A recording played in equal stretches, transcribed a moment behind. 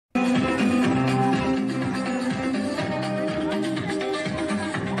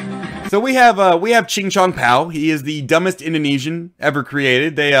So we have Ching Chong Pao. He is the dumbest Indonesian ever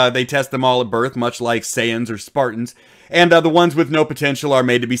created. They test them all at birth, much like Saiyans or Spartans. And the ones with no potential are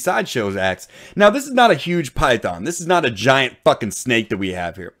made to be sideshows acts. Now, this is not a huge python. This is not a giant fucking snake that we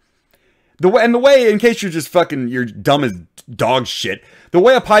have here. The way, in case you're dumb as dog shit, the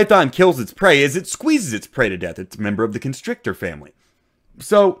way a python kills its prey is it squeezes its prey to death. It's a member of the constrictor family.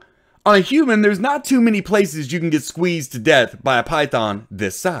 So, on a human, there's not too many places you can get squeezed to death by a python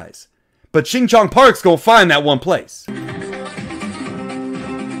this size. But Ching Chong Park's gonna find that one place.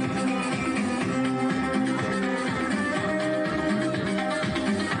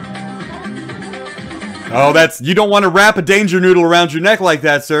 Oh, you don't want to wrap a danger noodle around your neck like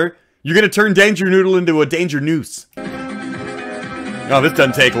that, sir. You're gonna turn danger noodle into a danger noose. Oh, this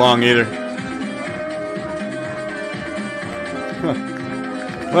doesn't take long either. Huh.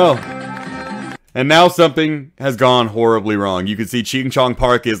 Well, and now something has gone horribly wrong. You can see Ching Chong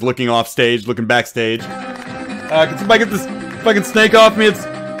Park is looking off stage, looking backstage. Can somebody get this fucking snake off me?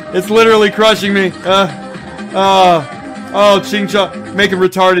 It's literally crushing me. Oh, Ching Chong, making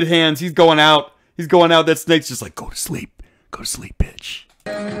retarded hands. He's going out. He's going out. That snake's just like, go to sleep. Go to sleep, bitch.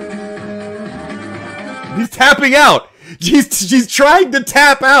 He's tapping out. She's trying to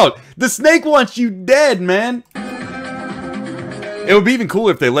tap out. The snake wants you dead, man. It would be even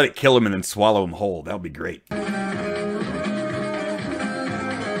cooler if they let it kill him and then swallow him whole. That would be great.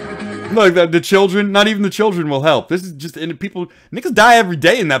 Look, the children, not even the children will help. This is just, niggas die every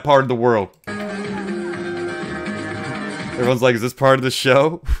day in that part of the world. Everyone's like, is this part of the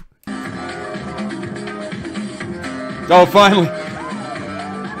show? Oh, finally.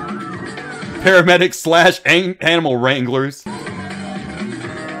 Paramedics / animal wranglers. So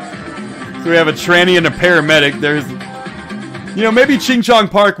we have a tranny and a paramedic. There's... You know, maybe Ching Chong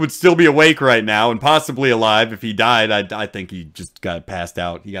Park would still be awake right now and possibly alive if he died. I think he just got passed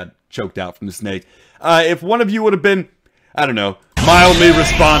out. He got choked out from the snake. If one of you would have been, I don't know, mildly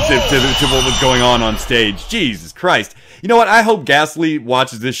responsive to what was going on stage. Jesus Christ. You know what? I hope Ghastly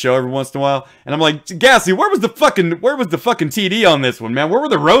watches this show every once in a while. And I'm like, Ghastly, where was the fucking TD on this one, man? Where were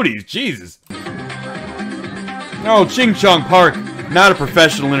the roadies? Jesus. Oh, Ching Chong Park, not a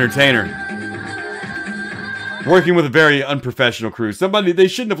professional entertainer. Working with a very unprofessional crew. They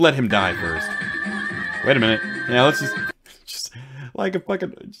shouldn't have let him die first. Wait a minute. Yeah, let's just like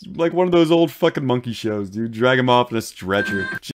one of those old fucking monkey shows, dude. Drag him off in a stretcher.